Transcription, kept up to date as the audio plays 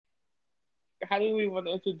how do we want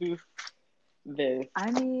to introduce this? I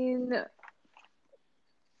mean,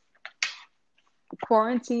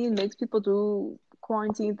 quarantine makes people do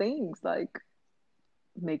quarantine things like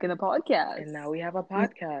making a podcast. And now we have a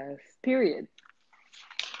podcast. Period.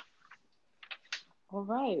 All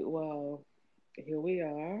right. Well, here we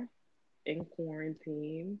are in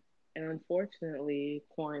quarantine. And unfortunately,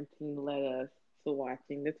 quarantine led us to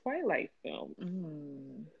watching the Twilight film.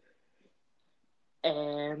 Mm.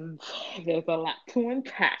 And there's a lot to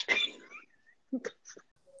unpack.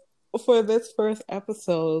 For this first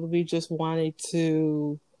episode, we just wanted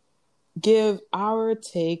to give our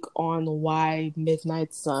take on why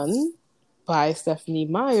Midnight Sun by Stephenie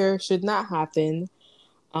Meyer should not happen.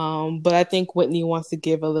 But I think Whitney wants to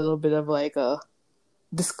give a little bit of like a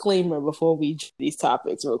disclaimer before we do these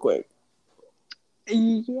topics real quick.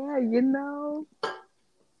 Yeah,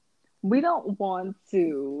 we don't want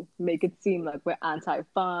to make it seem like we're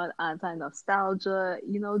anti-fun, anti-nostalgia.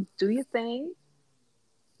 Do your thing.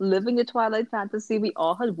 Living your Twilight fantasy. We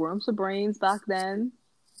all had worms for brains back then.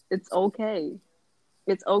 It's okay.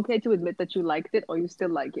 It's okay to admit that you liked it or you still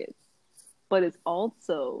like it. But it's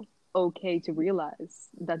also okay to realize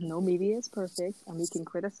that no media is perfect and we can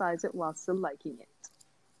criticize it while still liking it.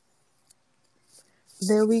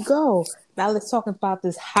 There we go. Now let's talk about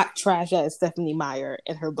this hot trash that is Stephenie Meyer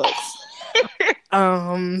and her books.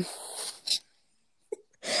 Let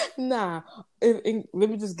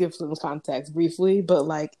me just give some context briefly. But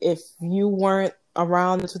like, if you weren't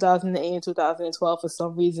around in 2008 and 2012 for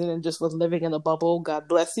some reason and just was living in a bubble, God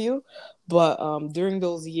bless you. But during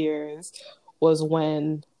those years was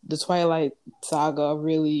when the Twilight saga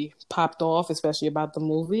really popped off, especially about the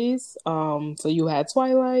movies. So you had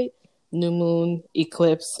Twilight, New Moon,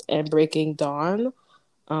 Eclipse, and Breaking Dawn.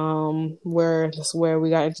 Where we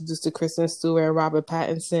got introduced to Kristen Stewart, Robert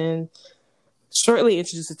Pattinson. Shortly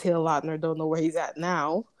introduced to Taylor Lautner. Don't know where he's at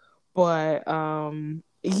now, but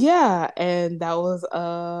yeah, and that was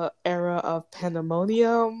a era of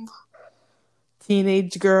pandemonium.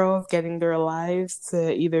 Teenage girls getting their lives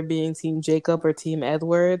to either being Team Jacob or Team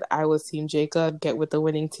Edward. I was Team Jacob. Get with the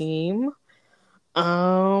winning team.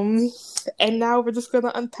 And now we're just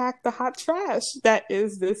gonna unpack the hot trash that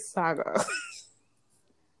is this saga.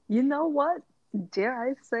 You know what? Dare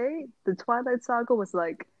I say, the Twilight Saga was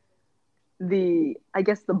like the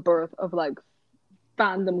birth of like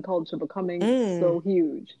fandom culture becoming so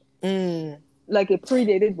huge. Like it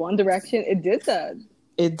predated One Direction. It did that.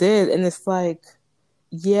 It did, and it's like,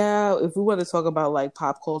 yeah, if we want to talk about like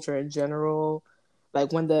pop culture in general,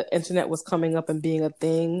 like when the internet was coming up and being a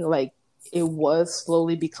thing, like it was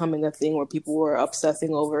slowly becoming a thing where people were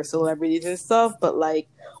obsessing over celebrities and stuff. But like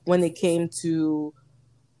when it came to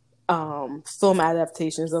film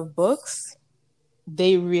adaptations of books,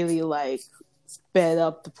 they really like sped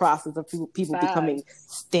up the process of people becoming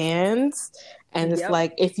stans. And it's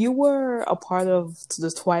like, if you were a part of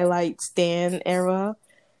the Twilight stan era,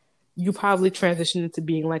 you probably transitioned into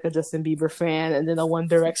being like a Justin Bieber fan and then a One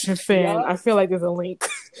Direction fan. I feel like there's a link.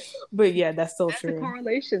 But yeah, that's so true. There's a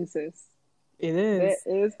correlation, sis. It is.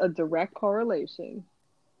 There is a direct correlation.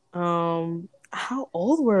 How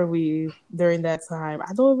old were we during that time?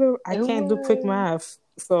 I can't do quick math.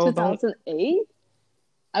 So 2008?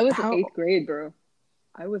 I was in 8th grade, bro.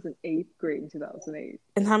 I was in 8th grade in 2008.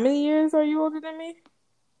 And how many years are you older than me?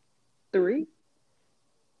 3.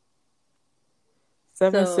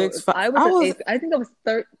 7, 6, 5. I think I was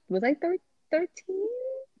Was I 13?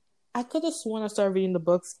 I could have sworn I started reading the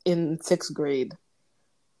books in 6th grade.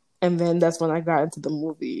 And then that's when I got into the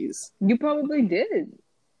movies. You probably did.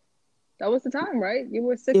 That was the time, right? You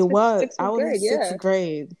were 6th It was. Sixth I was grade, in 6th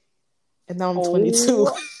grade. And now I'm 22.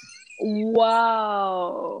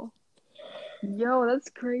 Wow. Yo, that's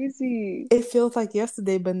crazy. It feels like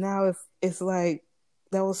yesterday, but now it's like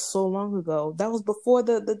that was so long ago. That was before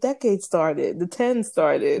the decade started. The 10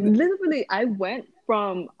 started. Literally, I went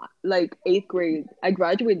from like 8th grade. I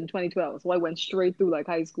graduated in 2012, so I went straight through like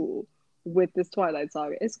high school with this Twilight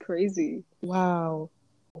Saga. It's crazy. Wow.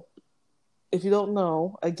 If you don't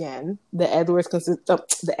know, again, the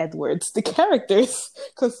characters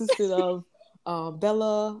consisted of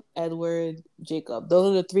Bella, Edward, Jacob.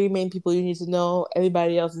 Those are the 3 main people you need to know.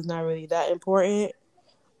 Everybody else is not really that important.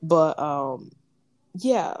 But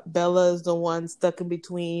yeah, Bella is the one stuck in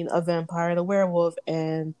between a vampire and a werewolf,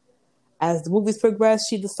 and as the movies progress,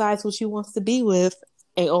 she decides who she wants to be with,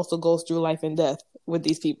 and also goes through life and death with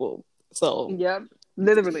these people. So yep,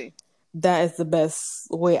 literally, that is the best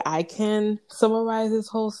way I can summarize this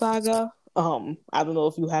whole saga. I don't know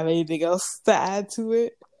if you have anything else to add to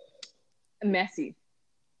it. Messy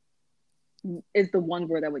is the one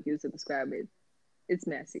word I would use to describe it. It's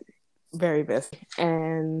messy. very best.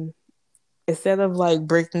 And instead of like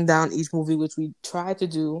breaking down each movie, which we tried to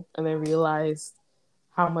do, and then realized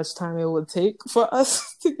how much time it would take for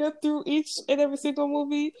us to get through each and every single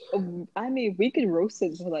movie, I mean, we could roast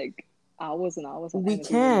it for like hours and hours on we end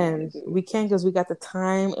if we really wanted can. to. We can because we got the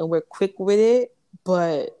time and we're quick with it.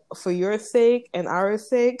 But for your sake and our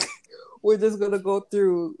sake, we're just gonna go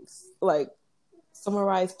through like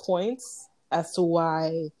summarize points as to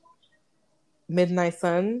why Midnight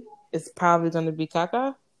Sun is probably gonna be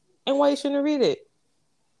caca and why you shouldn't read it.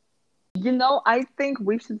 You know, I think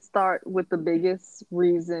we should start with the biggest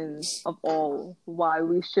reason of all why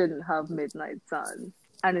we shouldn't have Midnight Sun.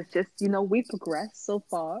 And it's just, you know, we progressed so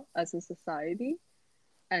far as a society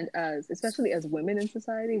and as especially as women in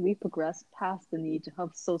society, we progressed past the need to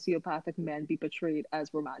have sociopathic men be portrayed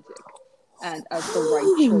as romantic and as the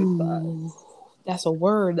right choice for us. That's a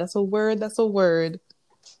word. That's a word. That's a word.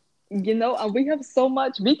 You know, and we have so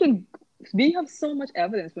much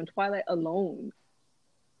evidence from Twilight alone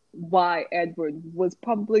why Edward was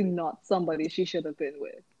probably not somebody she should have been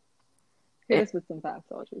with. Hit us with some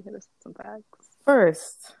facts, Audrey. Hit us with some facts.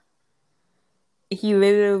 First, he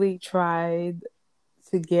literally tried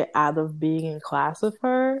to get out of being in class with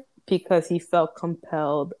her because he felt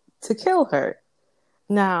compelled to kill her.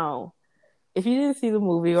 Now, if you didn't see the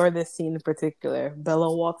movie or this scene in particular,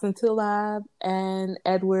 Bella walks into the lab and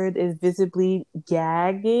Edward is visibly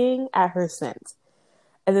gagging at her scent.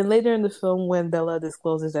 And then later in the film, when Bella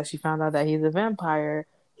discloses that she found out that he's a vampire,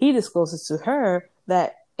 he discloses to her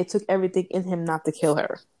that it took everything in him not to kill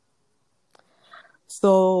her.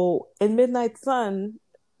 So in Midnight Sun,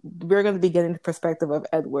 we're going to be getting the perspective of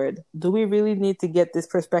Edward. Do we really need to get this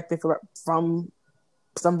perspective from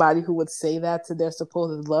somebody who would say that to their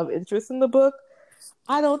supposed love interest in the book?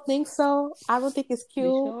 I don't think so. I don't think it's cute.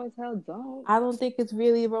 You sure as hell don't. I don't think it's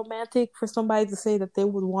really romantic for somebody to say that they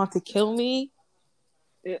would want to kill me.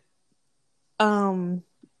 Yeah.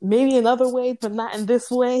 Maybe another way, but not in this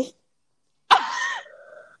way.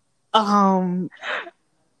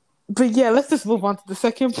 But yeah, let's just move on to the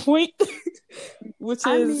second point, which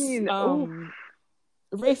is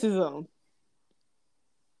racism.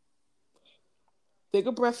 Take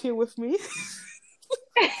a breath here with me.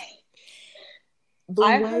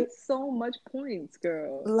 I had so much points,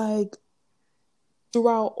 girl. Like,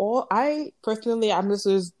 throughout all, I'm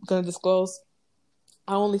just going to disclose,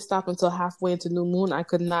 I only stopped until halfway into New Moon. I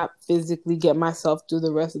could not physically get myself through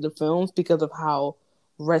the rest of the films because of how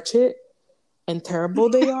wretched and terrible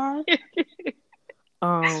they are.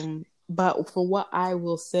 But for what I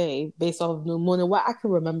will say, based off of New Moon and what I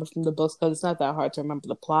can remember from the books, because it's not that hard to remember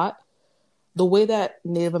the plot, the way that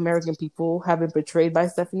Native American people have been portrayed by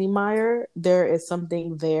Stephenie Meyer, there is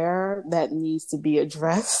something there that needs to be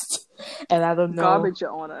addressed. And I don't know. Garbage,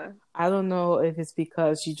 Your Honor. I don't know if it's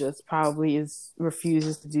because she just probably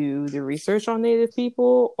refuses to do the research on Native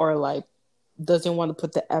people, or like doesn't want to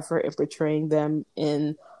put the effort in portraying them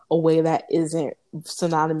in a way that isn't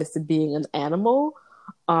synonymous to being an animal.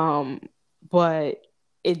 But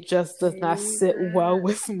it just does not sit well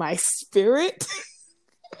with my spirit.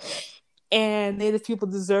 And Native people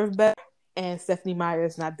deserve better, and Stephenie Meyer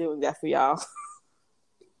is not doing that for y'all.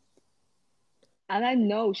 And I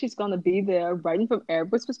know she's gonna be there, writing from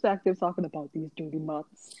Edward's perspective, talking about these dirty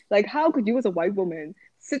mutts. Like, how could you, as a white woman,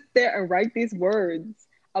 sit there and write these words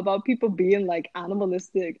about people being like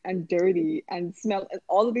animalistic and dirty and smell and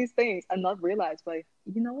all of these things, and not realize, like,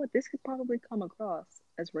 you know what, this could probably come across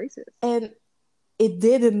as racist. And it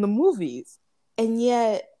did in the movies, and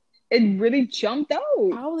yet it really jumped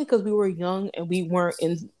out. Probably because we were young and we weren't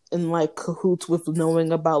in like cahoots with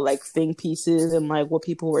knowing about like think pieces and like what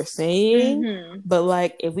people were saying. Mm-hmm. But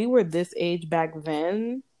like if we were this age back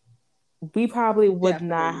then, we probably would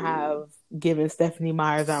not have given Stephenie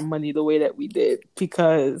Meyers our money the way that we did,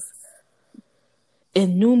 because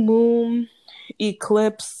in New Moon,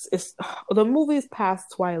 Eclipse, the movies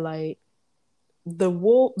past Twilight, the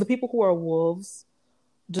people who are wolves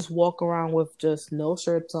just walk around with just no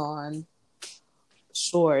shirts on,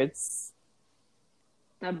 shorts,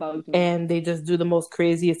 and they just do the most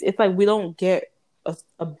craziest. It's like we don't get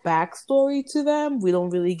a backstory to them. We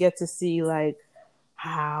don't really get to see like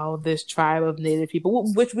how this tribe of Native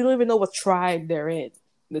people, which we don't even know what tribe they're in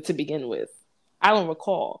to begin with. I don't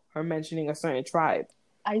recall her mentioning a certain tribe.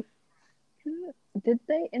 Did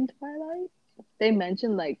they in Twilight? They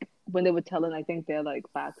mentioned like when they were telling, I think, their like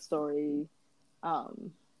backstory.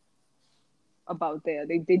 About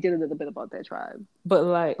they did a little bit about their tribe,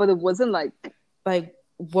 but it wasn't like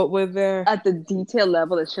what were their at the detail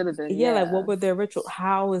level it should have been. Yeah, like what were their ritual?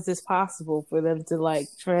 How is this possible for them to like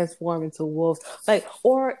transform into wolves? Like,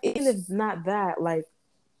 or even if not that, like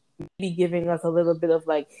be giving us a little bit of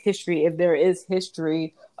like history, if there is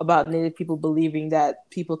history about Native people believing that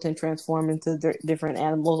people can transform into different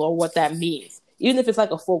animals, or what that means. Even if it's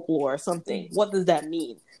like a folklore or something, what does that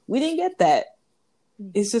mean? We didn't get that.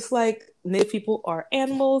 It's just like Native people are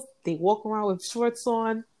animals. They walk around with shorts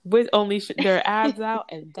on, with only their abs out,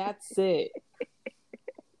 and that's it.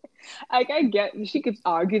 Like, I get she could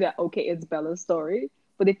argue that okay, it's Bella's story,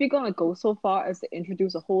 but if you're gonna go so far as to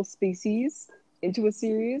introduce a whole species into a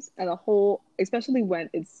series and a whole, especially when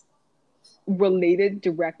it's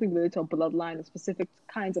directly related to a bloodline of specific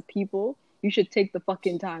kinds of people, you should take the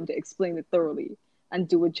fucking time to explain it thoroughly and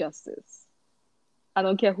do it justice. I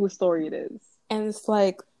don't care whose story it is. And it's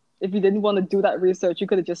like, if you didn't want to do that research, you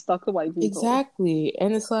could have just stuck to white people. Exactly.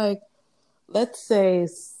 And it's like, let's say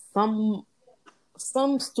some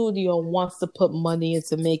studio wants to put money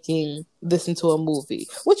into making this into a movie,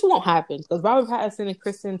 which won't happen because Robert Pattinson and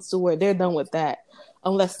Kristen Stewart, they're done with that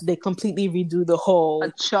unless they completely redo the whole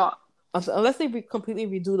unless they completely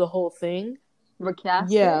redo the whole thing.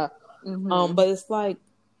 Recast yeah. But it's like,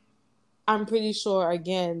 I'm pretty sure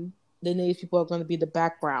again the Native people are going to be the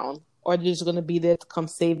background, or they're just going to be there to come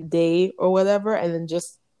save the day or whatever, and then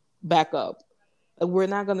just back up. Like, we're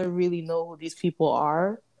not going to really know who these people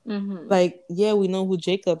are. Like, yeah, we know who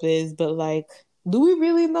Jacob is, but like, do we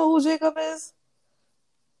really know who Jacob is?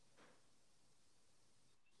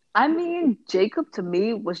 I mean, Jacob to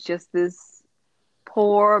me was just this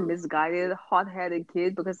poor, misguided, hot-headed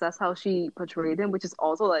kid because that's how she portrayed him, which is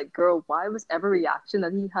also like, girl, why was every reaction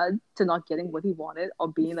that he had to not getting what he wanted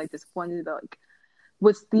or being like disappointed, like,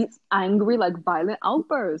 was these angry, like violent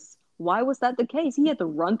outbursts? Why was that the case? He had to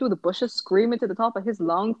run through the bushes screaming to the top of his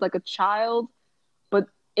lungs like a child, but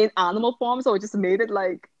in animal form, so it just made it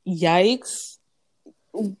like yikes.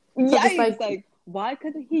 Like, why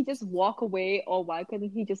couldn't he just walk away, or why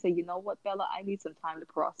couldn't he just say, you know what, Bella, I need some time to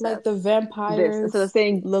process. Like, the vampires instead of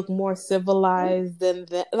saying look more civilized than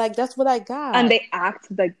that. Like, that's what I got. And they act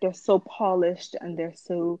like they're so polished and they're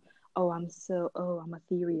so, I'm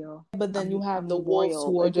ethereal. But then you have the wolves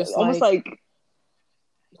who are like, just almost like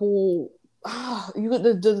who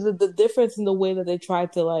the difference in the way that they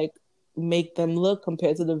tried to like make them look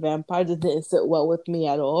compared to the vampires just didn't sit well with me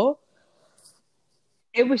at all.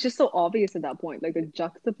 It was just so obvious at that point, like the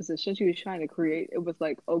juxtaposition she was trying to create. It was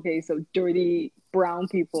like, okay, so dirty brown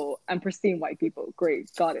people and pristine white people,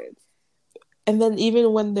 great, got it. And then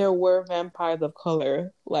even when there were vampires of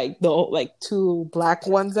color, like the two black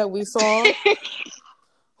ones that we saw,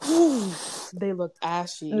 they looked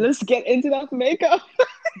ashy. Let's get into that makeup.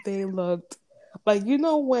 They looked like,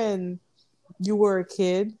 when you were a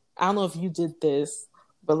kid, I don't know if you did this,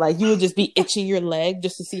 but like you would just be itching your leg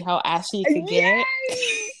just to see how ashy it could get.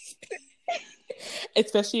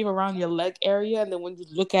 Especially around your leg area, and then when you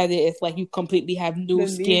look at it, it's like you completely have new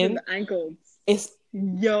skin. The ankles.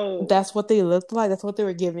 That's what they looked like. That's what they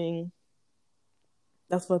were giving.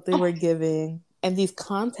 And these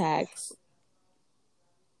contacts.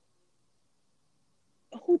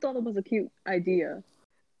 Who thought it was a cute idea?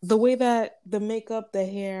 The way that the makeup, the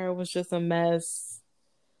hair was just a mess.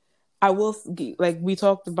 I will, like, we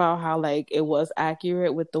talked about how like it was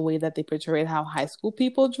accurate with the way that they portrayed how high school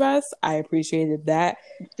people dress. I appreciated that.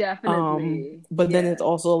 Definitely. But then it's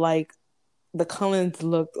also like the Cullens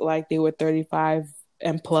looked like they were 35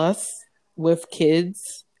 and plus with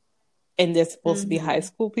kids, and they're supposed to be high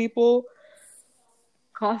school people.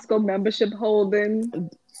 Costco membership holding,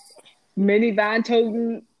 minivan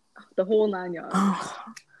toting, the whole 9 yards.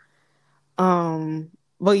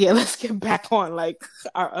 But yeah, let's get back on like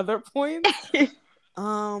our other points.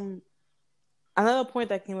 Another point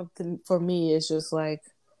that came up for me is just like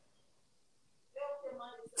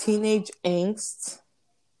teenage angst.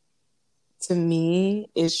 To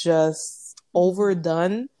me, is just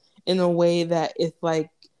overdone in a way that it's like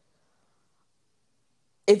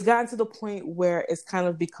it's gotten to the point where it's kind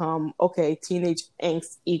of become, okay, teenage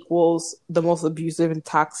angst equals the most abusive and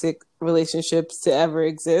toxic relationships to ever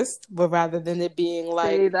exist, but rather than it being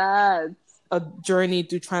like a journey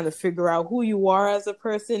through trying to figure out who you are as a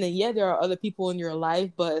person, and yeah, there are other people in your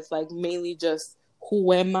life, but it's like mainly just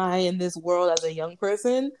who am I in this world as a young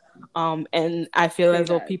person. And I feel as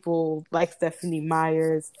though people like Stephenie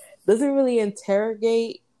Meyers doesn't really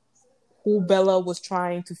interrogate who Bella was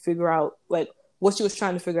trying to figure out, like what she was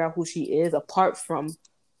trying to figure out who she is apart from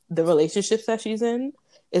the relationships that she's in.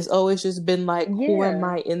 It's always just been like, who am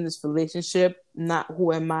I in this relationship? Not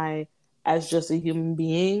who am I as just a human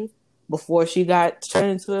being before she got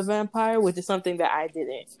turned into a vampire, which is something that I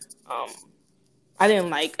didn't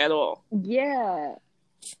like at all. Yeah.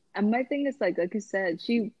 And my thing is like you said,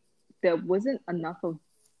 there wasn't enough of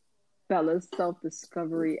Bella's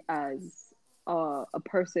self-discovery as a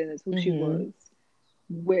person, as who she was,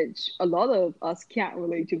 which a lot of us can't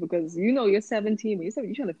relate to because you're 17, when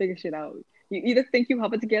you're trying to figure shit out. You either think you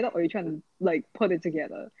have it together or you're trying to like put it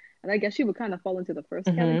together. And I guess she would kind of fall into the first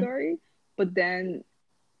category, but then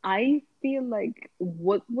I feel like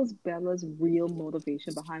what was Bella's real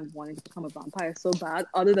motivation behind wanting to become a vampire so bad,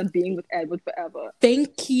 other than being with Edward forever?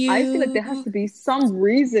 Thank you. I feel like there has to be some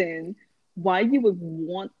reason why you would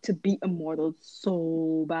want to be immortal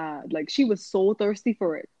so bad. Like, she was so thirsty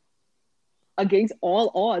for it. Against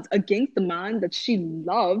all odds, against the man that she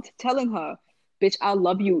loved, telling her, bitch, I'll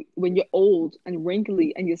love you when you're old and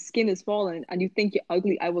wrinkly and your skin is falling and you think you're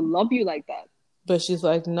ugly. I will love you like that. But she's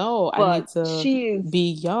like, no, But I need to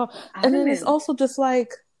be young. And then it's also just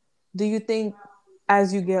like, do you think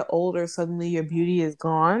as you get older, suddenly your beauty is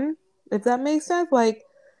gone? If that makes sense? Like,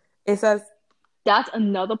 it says... That's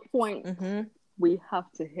another point we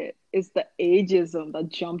have to hit. It's the ageism that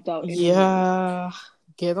jumped out. Yeah.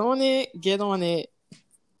 Get on it.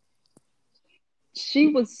 She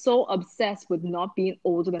was so obsessed with not being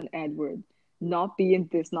older than Edward, not being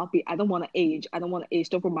this, I don't want to age.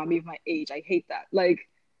 Don't remind me of my age. I hate that. Like,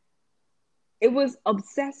 it was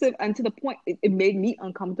obsessive, and to the point it made me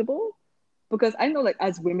uncomfortable because I know, like,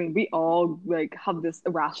 as women, we all like have this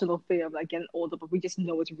irrational fear of like getting older, but we just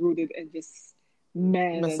know it's rooted in just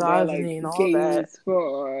men misogyny and all that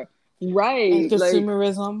for right and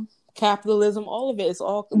consumerism. Capitalism, all of it is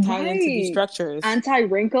all tied into these structures.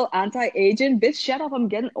 Anti-wrinkle, anti-aging. Bitch, shut up. I'm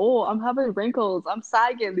getting old. I'm having wrinkles. I'm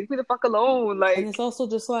sagging. Leave me the fuck alone. Like, and it's also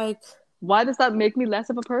just like, why does that make me less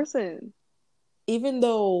of a person? Even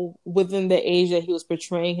though within the age that he was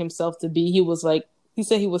portraying himself to be, he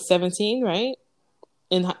said he was 17, right?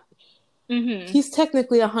 And he's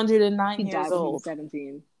technically 109 he years died old. When he was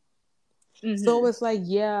 17. So it's like,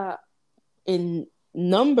 yeah, in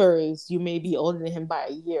numbers, you may be older than him by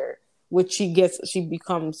a year, which she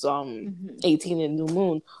becomes 18 in New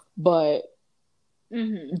Moon, but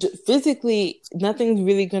physically, nothing's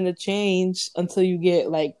really gonna change until you get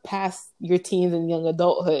like past your teens and young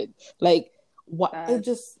adulthood. Like, what? It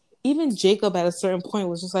just, even Jacob at a certain point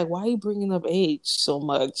was just like, why are you bringing up age so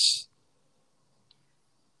much?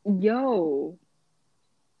 Yo.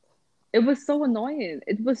 It was so annoying.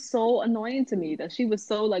 It was so annoying to me that she was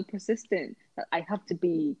so like persistent that I have to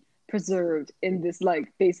be preserved in this,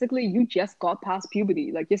 like, basically you just got past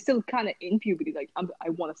puberty. Like, you're still kind of in puberty. Like, I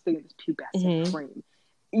want to stay in this pubescent frame.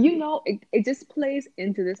 It just plays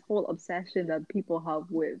into this whole obsession that people have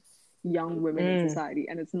with young women in society,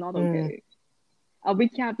 and it's not okay. We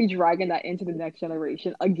can't be dragging that into the next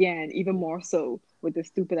generation again, even more so with this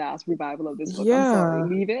stupid ass revival of this book. I'm sorry,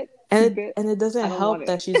 leave it. And it doesn't help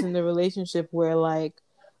that she's in the relationship where like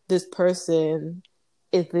this person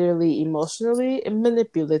is literally emotionally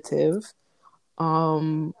manipulative,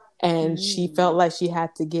 and she felt like she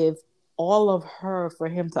had to give all of her for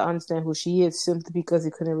him to understand who she is, simply because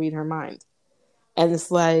he couldn't read her mind. And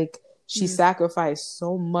it's like she sacrificed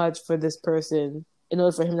so much for this person in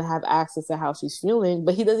order for him to have access to how she's feeling,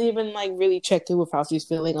 but he doesn't even like really check in with how she's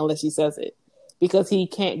feeling unless she says it, because he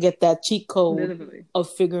can't get that cheat code of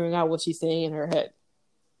figuring out what she's saying in her head.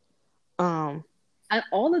 And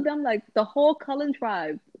all of them, like the whole Cullen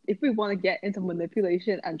tribe, if we want to get into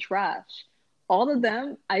manipulation and trash, all of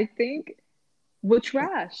them, I think, were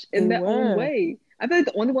trash in their own way. I feel like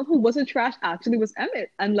the only one who wasn't trash actually was Emmett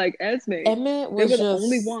and like Esme. Emmett was they were the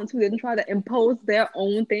only ones who didn't try to impose their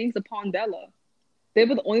own things upon Bella. They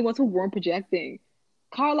were the only ones who weren't projecting.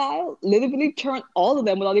 Carlisle literally turned all of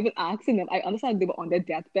them without even asking them. I understand they were on their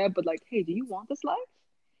deathbed, but like, hey, do you want this life?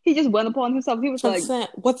 He just went upon himself. He was consent. Like,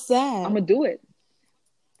 what's that? I'm gonna do it.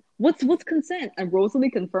 What's consent? And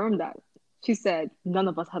Rosalie confirmed that. She said, none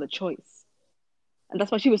of us had a choice. And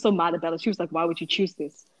that's why she was so mad at Bella. She was like, why would you choose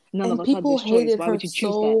this? None of us had this choice. Why would you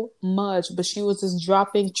choose so much, but she was just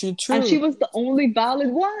dropping truth. And she was the only valid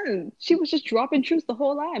one. She was just dropping truth the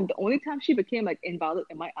whole time. The only time she became like invalid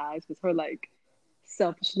in my eyes was her like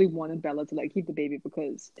selfishly wanting Bella to like keep the baby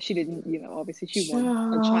because she didn't, obviously she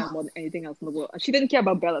wanted a child more than anything else in the world. And she didn't care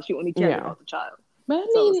about Bella. She only cared about the child. But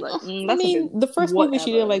I mean, the first movie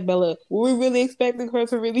she didn't like Bella. Were we really expecting her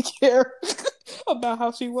to really care about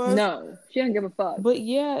how she was? No, she didn't give a fuck. But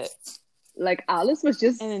yeah. Like, Alice was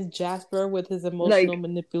just... And then Jasper with his emotional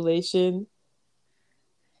manipulation.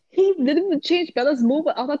 He literally changed Bella's mood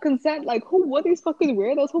without her consent. Like, who were these fucking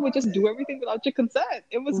weirdos who would just do everything without your consent?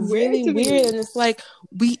 It was really weird to me. And it's like,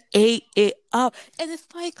 we ate it up. And it's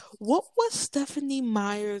like, what was Stephenie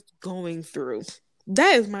Meyers going through?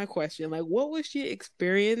 That is my question. Like, what was she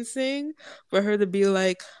experiencing for her to be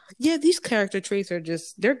like, yeah, these character traits are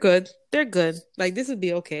just, they're good. They're good. Like, this would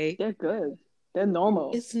be okay. They're good. They're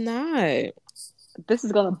normal. It's not. This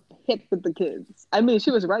is gonna hit with the kids. I mean,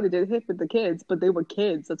 she was right. It did hit with the kids, but they were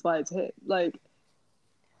kids. That's why it's hit. Like,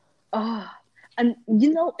 ah, and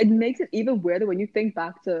it makes it even weirder when you think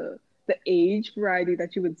back to the age variety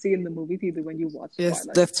that you would see in the movie theater when you watch Yes,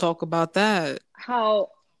 Twilight. let's talk about that. How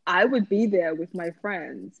I would be there with my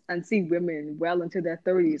friends and see women well into their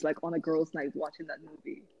 30s, like on a girls' night watching that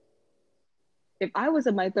movie. If I was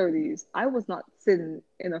in my 30s, I was not sitting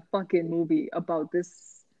in a fucking movie about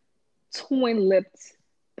this twin lipped,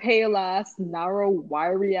 pale ass, narrow,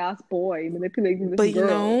 wiry ass boy manipulating this But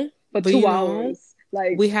girl for but 2 hours.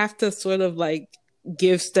 we Like, have to sort of like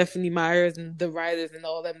give Stephanie Myers and the writers and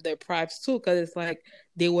all them their props too, because it's like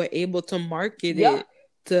they were able to market yeah. it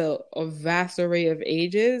to a vast array of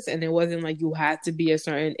ages, and it wasn't like you had to be a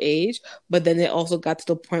certain age. But then it also got to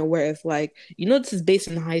the point where it's like, this is based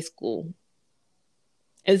in high school,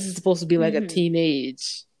 and this is supposed to be like a Mm-hmm.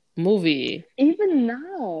 teenage movie. Even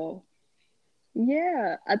now,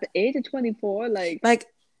 yeah, at the age of 24, like, Like,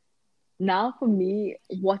 now for me,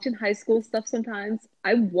 watching high school stuff sometimes,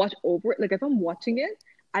 I watch over it. Like if I'm watching it,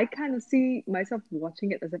 I kind of see myself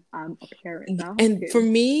watching it as if I'm a parent. Now I have and for kids.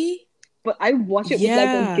 me, But I watch it with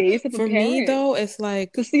like the yeah, gaze of a for me parent though, it's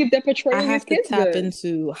like to see if they're I portraying these have to kids tap good.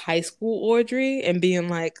 into high school Audrey and being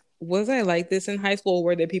like, was I like this in high school, or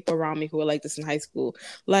were there people around me who were like this in high school?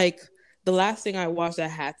 Like, the last thing I watched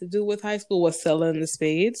that had to do with high school was Selling the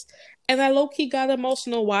Spades. And I low key got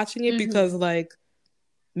emotional watching it because, Mm-hmm. like,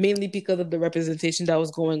 mainly because of the representation that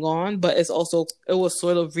was going on, but it was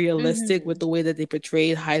sort of realistic with Mm-hmm. the way that they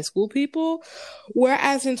portrayed high school people.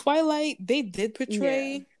 Whereas in Twilight, they did Yeah.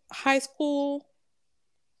 portray high school.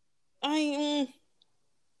 I,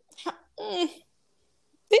 mm,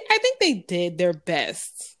 I think they did their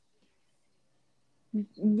best.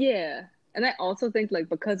 Yeah. And I also think like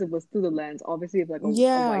because it was through the lens, obviously of like a white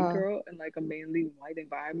Yeah. girl in like a mainly white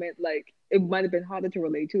environment, like it might have been harder to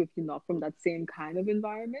relate to if you're not from that same kind of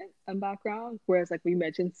environment and background. Whereas like we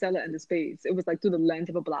mentioned Stella and the Spades, it was like through the lens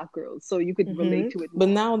of a black girl. So you could relate to it But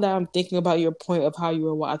more. now that I'm thinking about your point of how you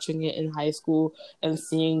were watching it in high school and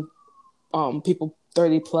seeing people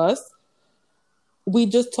 30 plus, we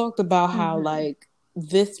just talked about how Mm-hmm. like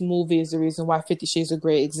this movie is the reason why 50 Shades of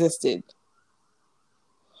Grey existed.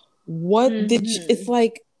 It's Mm-hmm.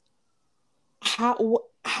 like,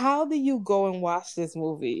 how do you go and watch this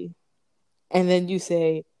movie and then you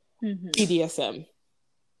say Mm-hmm. BDSM?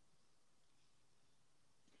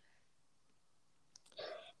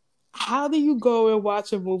 How do you go and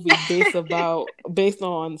watch a movie based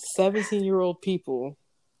on 17-year-old people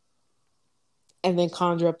and then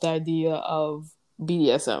conjure up the idea of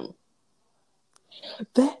BDSM?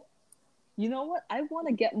 That You know what? I want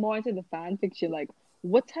to get more into the fan fiction. Like,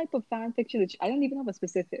 what type of fan fiction? I don't even have a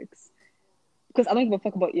specifics. Because I don't give a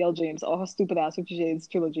fuck about E.L. James or her stupid ass 50 Shades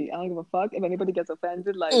trilogy. I don't give a fuck. If anybody gets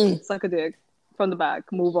offended, like, mm, suck a dick from the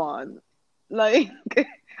back, move on. Like,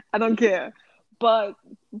 I don't care. But,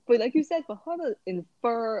 but like you said, for her to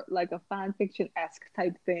infer like a fan fiction esque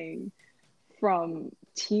type thing from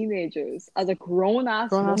teenagers as a grown ass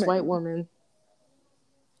grown ass white woman, woman.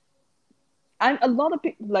 and a lot of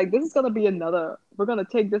people like this is gonna be another. We're gonna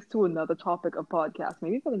take this to another topic of podcast,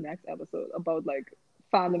 maybe for the next episode about like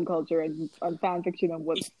fandom culture and fan fiction and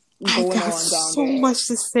what's I going got on down so there. much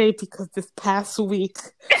to say because this past week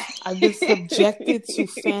I've been subjected to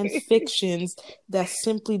fan fictions that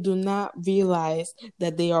simply do not realize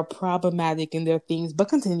that they are problematic in their themes. But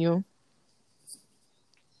continue.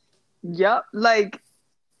 Yep, like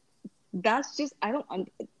that's just I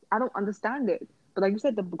don't understand it. But like you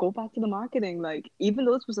said, go back to the marketing. Like even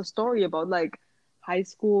though this was a story about like high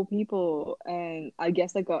school people, and I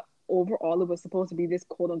guess like overall it was supposed to be this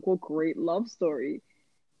quote unquote great love story.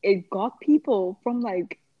 It got people from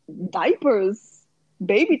like diapers,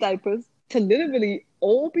 baby diapers, to literally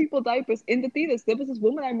old people diapers in the theaters. There was this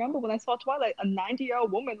woman I remember when I saw Twilight, a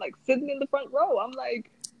 90-year-old woman like sitting in the front row. I'm like,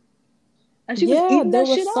 and she was Yeah, eating that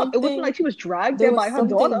shit up. It wasn't like she was dragged there there by was her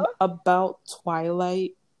daughter. something about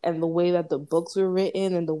Twilight and the way that the books were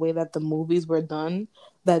written and the way that the movies were done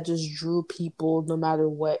that just drew people no matter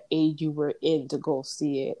what age you were in to go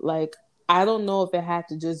see it. Like, I don't know if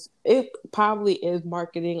it probably is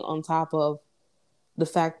marketing on top of the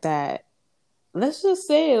fact that, let's just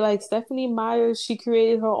say, like, Stephanie Myers, she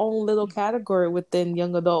created her own little category within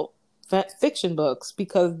young adult fiction books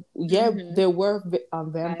because, yeah, Mm-hmm. there were I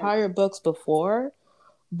vampire books before,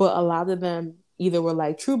 but a lot of them either were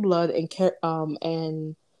like True Blood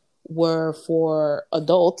and were for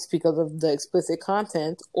adults because of the explicit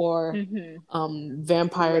content, or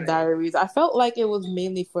Vampire Right. Diaries. I felt like it was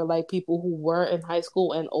mainly for like people who were in high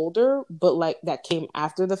school and older, but like that came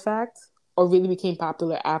after the fact or really became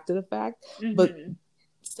popular after the fact. But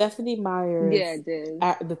Stephanie Yeah, Myers, it did.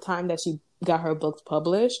 at the time that she got her books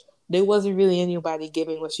published, there wasn't really anybody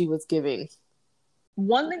giving what she was giving.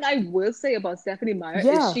 One thing I will say about Stephanie Meyer is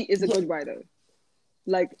Yeah, she is a yeah, good writer.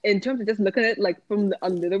 Like in terms of just looking at it like from a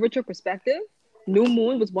literature perspective, New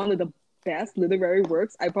Moon was one of the best literary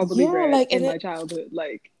works I probably yeah. read Like, in my childhood.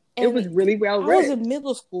 Like it and was really well I was written. in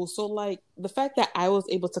middle school, so like the fact that I was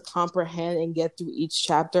able to comprehend and get through each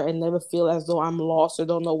chapter and never feel as though I'm lost or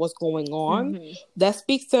don't know what's going on, that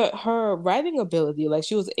speaks to her writing ability. Like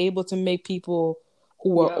she was able to make people who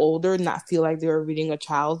were Yep. older not feel like they were reading a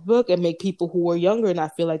child's book, and make people who were younger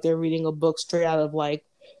not feel like they're reading a book straight out of like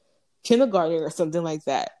kindergarten or something like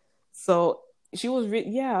that. So she was,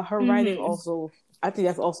 yeah, her writing also. I think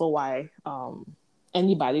that's also why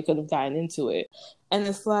anybody could have gotten into it. And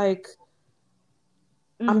it's like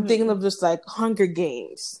I'm thinking of just like Hunger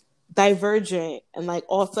Games, Divergent, and like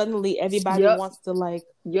all suddenly everybody Yep. wants to like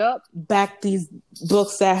Yep. back these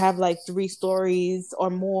books that have like 3 stories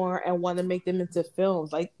or more and want to make them into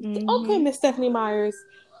films. Like, okay, Miss Stephanie Myers,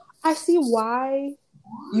 I see why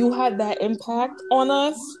you had that impact on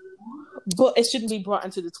us, but it shouldn't be brought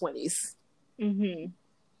into the 20s.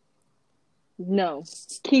 No.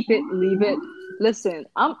 Keep it, leave it. Listen,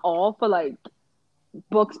 I'm all for like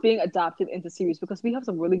books being adapted into series because we have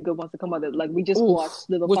some really good ones to come out of. Like we just Oof, watched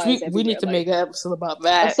Little which Fires we Everywhere. need to Like make an episode about a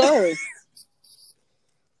that. serve.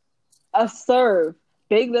 A serve.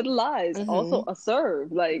 Big Little Lies. Also Mm-hmm. a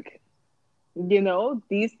serve. Like, you know,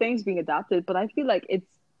 these things being adapted. But I feel like it's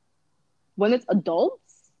when it's adults,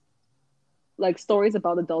 like stories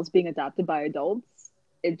about adults being adapted by adults,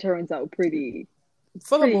 it turns out For the pretty most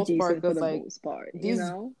part, decent for because the like most part, you these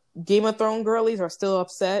know? Game of Thrones girlies are still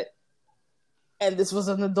upset, and this was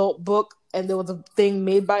an adult book, and there was a thing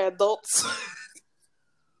made by adults.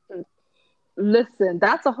 Listen,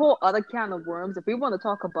 that's a whole other can of worms. If we want to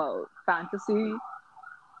talk about fantasy,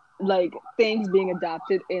 like things being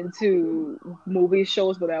adapted into movies,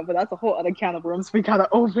 shows, whatever, that's a whole other can of worms we gotta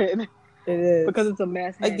open It is. because it's a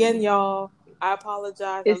mess, Again, honey. y'all, I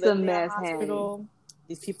apologize. I It's a live near a mess, honey. hospital.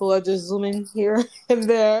 These people are just zooming here and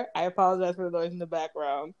there. I apologize for the noise in the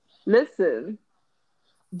background. Listen,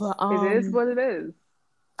 But it is what it is.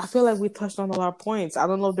 I feel like we touched on a lot of points. I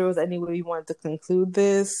don't know if there was any way you wanted to conclude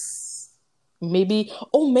this. Maybe,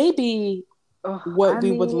 maybe I what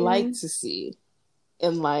we would like mean, to see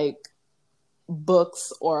in like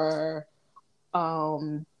books or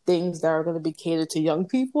things that are going to be catered to young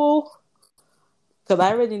people. Because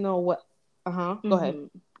I already know what. Go ahead.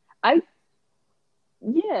 I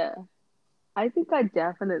yeah, I think I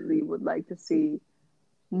definitely would like to see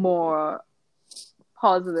more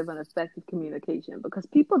positive and effective communication because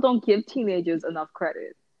people don't give teenagers enough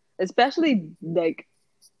credit, especially like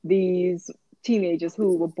these teenagers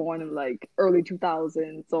who were born in like early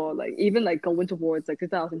 2000s or like even like going towards like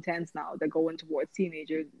 2010s now. They're going towards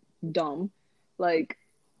teenager dumb. Like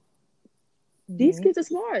these kids are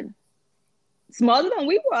smart, smarter than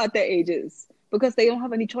we were at their ages because they don't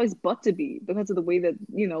have any choice but to be because of the way that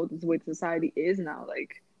the way society is now.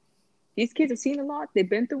 Like these kids have seen a lot, they've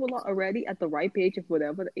been through a lot already at the ripe age of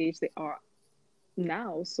whatever the age they are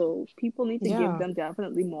now. So people need to give Yeah. them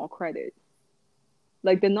definitely more credit.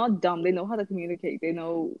 Like they're not dumb, they know how to communicate, they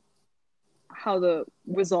know how to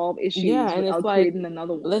resolve Yeah, issues and it's without like, creating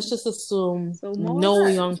another let's one. just assume So more of no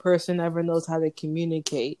that. young person ever knows how to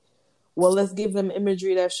communicate. Well, let's give them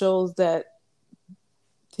imagery that shows that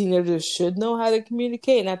teenagers should know how to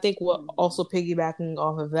communicate. And I think what also piggybacking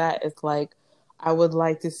off of that is like, I would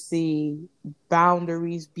like to see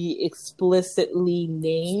boundaries be explicitly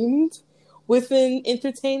named within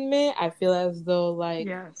entertainment. I feel as though like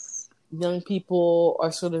Yes. young people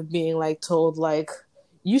are sort of being like told like,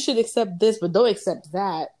 you should accept this, but don't accept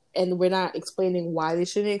that. And we're not explaining why they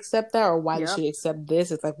shouldn't accept that or why they should accept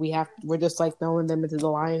this. It's like we're just like throwing them into the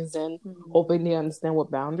lines and hoping they understand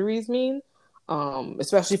what boundaries mean,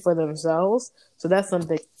 especially for themselves. So that's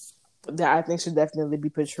something that I think should definitely be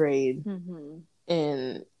portrayed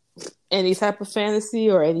in any type of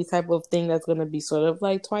fantasy or any type of thing that's going to be sort of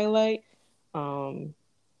like Twilight.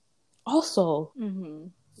 Also,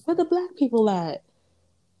 where the black people at?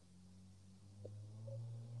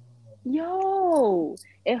 Yo,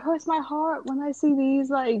 it hurts my heart when I see these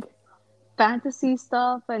like fantasy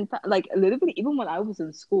stuff and like a little bit even when I was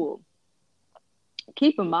in school.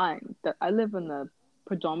 Keep in mind that I live in a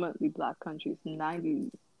predominantly black country. It's 90,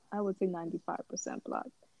 I would say 95% black,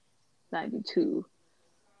 92.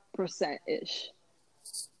 ish.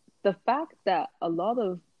 The fact that a lot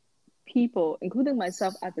of people, including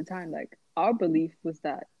myself at the time, like our belief was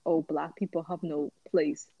that, oh, Black people have no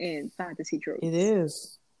place in fantasy It tropes.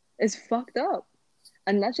 is. It's fucked up.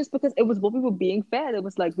 And that's just because it was what we were being fed. It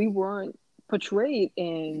was like we weren't portrayed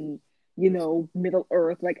in, Middle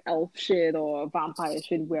Earth, like elf shit or vampire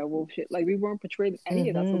shit, werewolf shit. Like we weren't portrayed in any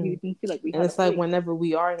of that, so we didn't feel like we And had a it's like place. whenever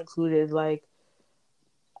we are included, like,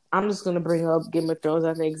 I'm just going to bring up Game of Thrones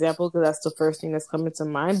as an example because that's the first thing that's coming to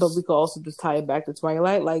mind. But we could also just tie it back to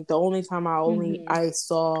Twilight. Like, the only time I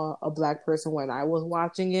saw a Black person when I was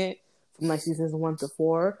watching it, from like seasons 1 to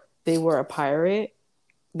 4, they were a pirate.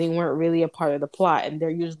 They weren't really a part of the plot. And they're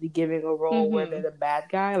usually giving a role where they're the bad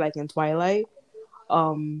guy, like in Twilight.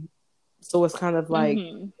 So it's kind of like,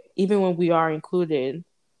 even when we are included,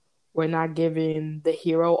 we're not given the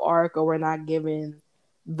hero arc, or we're not given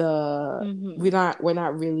we're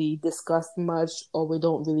not really discussed much, or we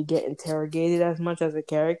don't really get interrogated as much as a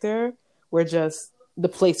character. We're just the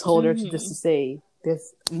placeholder to say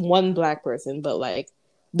there's one Black person, but like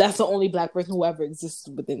that's the only Black person who ever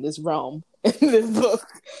existed within this realm in this book.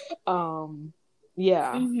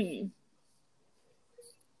 Yeah.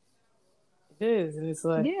 It is, and it's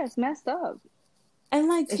like, yeah, it's messed up. And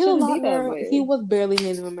like Killmonger, he was barely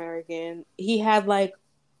Native American. He had like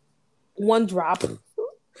one drop the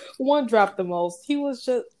most. He was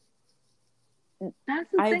just.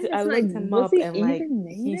 That's the thing. I looked him up, and like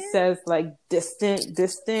he says like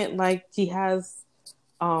distant, like he has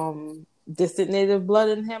distant Native blood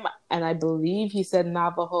in him, and I believe he said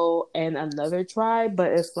Navajo and another tribe,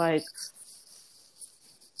 but it's like.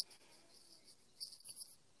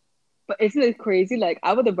 But isn't it crazy? Like,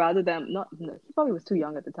 I would have rather them not. No, he probably was too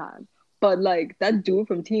young at the time. But like that dude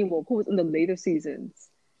from Teen Wolf, who was in the later seasons,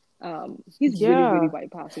 he's really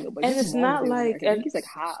white passing. But and it's not like, I think he's like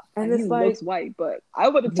half, and he like, looks white. But I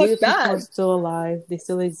would have took that. People are still alive. They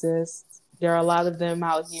still exist. There are a lot of them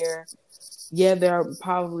out here. Yeah, they're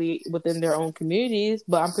probably within their own communities,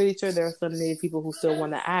 but I'm pretty sure there are some Native people who still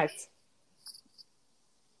want to act.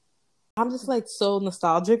 I'm just like so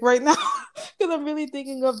nostalgic right now because I'm really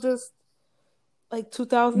thinking of just like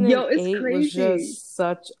 2008 was just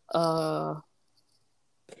such a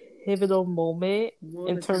pivotal moment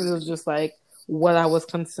in terms of just like what I was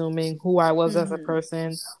consuming, who I was as a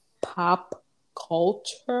person. Pop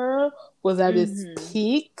culture was at its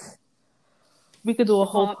peak. We could do a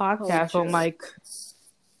whole podcast on like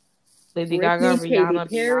Lady Gaga, Rihanna,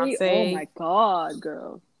 Perry. Beyonce. Oh my god,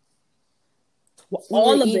 girl!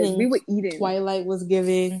 All of it. We were eating. Twilight was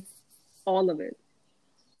giving. All of it.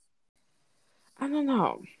 I don't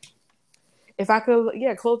know. If I could,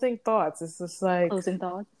 closing thoughts. It's just like closing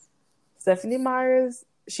thoughts. Stephenie Meyers,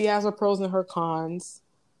 she has her pros and her cons.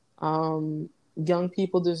 Young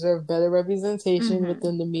people deserve better representation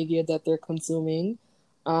within the media that they're consuming.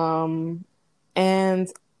 And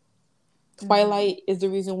Twilight is the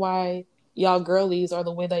reason why y'all girlies are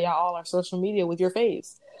the way that y'all all are social media with your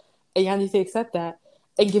face. And y'all need to accept that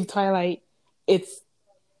and give Twilight its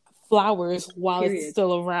flowers while it's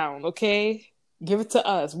still around, okay? Give it to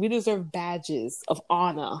us. We deserve badges of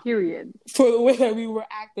honor. Period. For the way that we were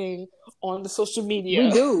acting on the social media.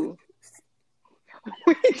 We do.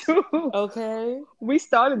 We do. Okay? We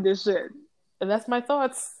started this shit. And that's my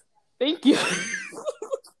thoughts. Thank you.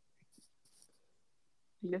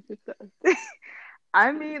 Yes, it does.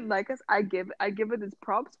 I mean, like I give it its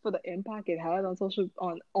props for the impact it had on social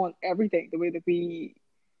on everything. The way that we,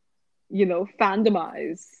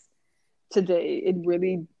 fandomize today.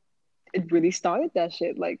 It really started that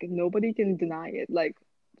shit. Like nobody can deny it. Like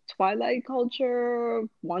Twilight culture,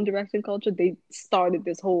 One Direction culture, they started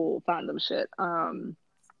this whole fandom shit.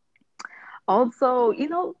 Also,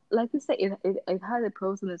 like you say, it had its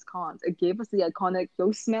pros and its cons. It gave us the iconic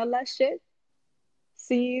 "Yo smell that shit"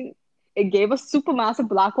 scene. It gave us supermassive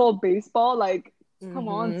black hole baseball. Like, come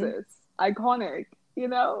on, sis. Iconic,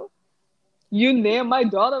 You named my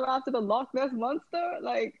daughter after the Loch Ness Monster.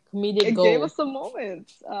 Like, comedic gold. Gave us some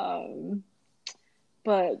moments.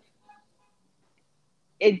 But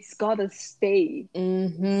it's got to stay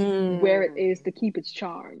where it is to keep its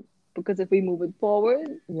charm. Because if we move it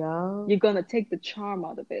forward, you're going to take the charm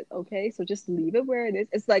out of it, okay? So just leave it where it is.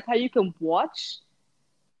 It's like how you can watch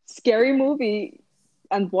Scary Movie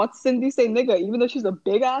and watch Cindy say nigga, even though she's a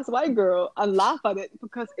big-ass white girl, and laugh at it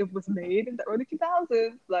because it was made in the early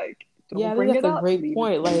 2000s. Like, I think that's a great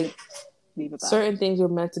point. Like, certain things were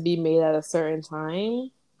meant to be made at a certain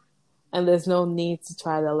time, and there's no need to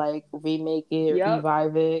try to, like, remake it,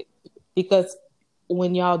 revive it, because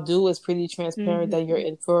when y'all do, it's pretty transparent that you're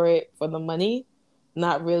in for it for the money,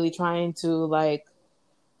 not really trying to, like,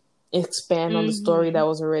 expand on the story that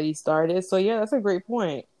was already started. So yeah, that's a great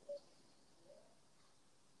point.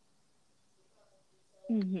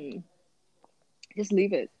 Just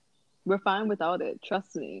leave it. We're fine without it.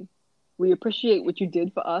 Trust me. We appreciate what you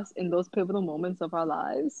did for us in those pivotal moments of our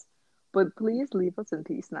lives, but please leave us in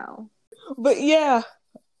peace now. But yeah,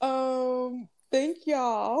 thank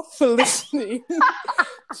y'all for listening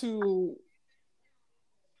to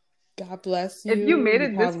God Bless You. If you made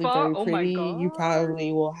You're it this probably far, very oh my pretty. god. You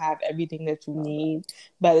probably will have everything that you need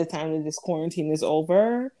by the time that this quarantine is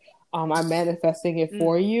over. I'm manifesting it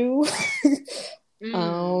for you.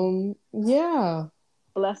 Yeah.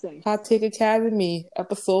 Blessings. Hot Take Academy,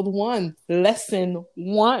 episode 1, lesson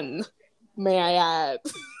 1. May I add?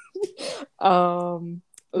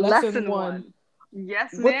 Lesson 1.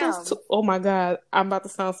 Yes, What ma'am. those? Oh my god, I'm about to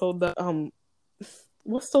sound so dumb.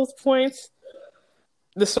 What's those points?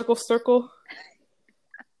 The circle.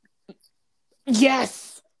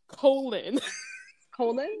 Yes, colon.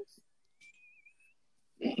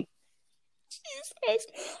 Jesus.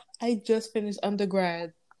 I just finished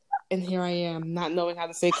undergrad, and here I am, not knowing how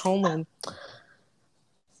to say colon.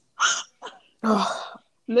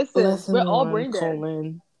 Listen, Lesson we're all 1, brain dead.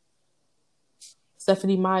 colon.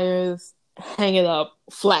 Stephanie Myers, hang it up,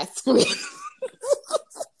 flat screen.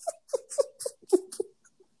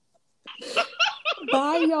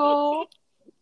 Bye, y'all.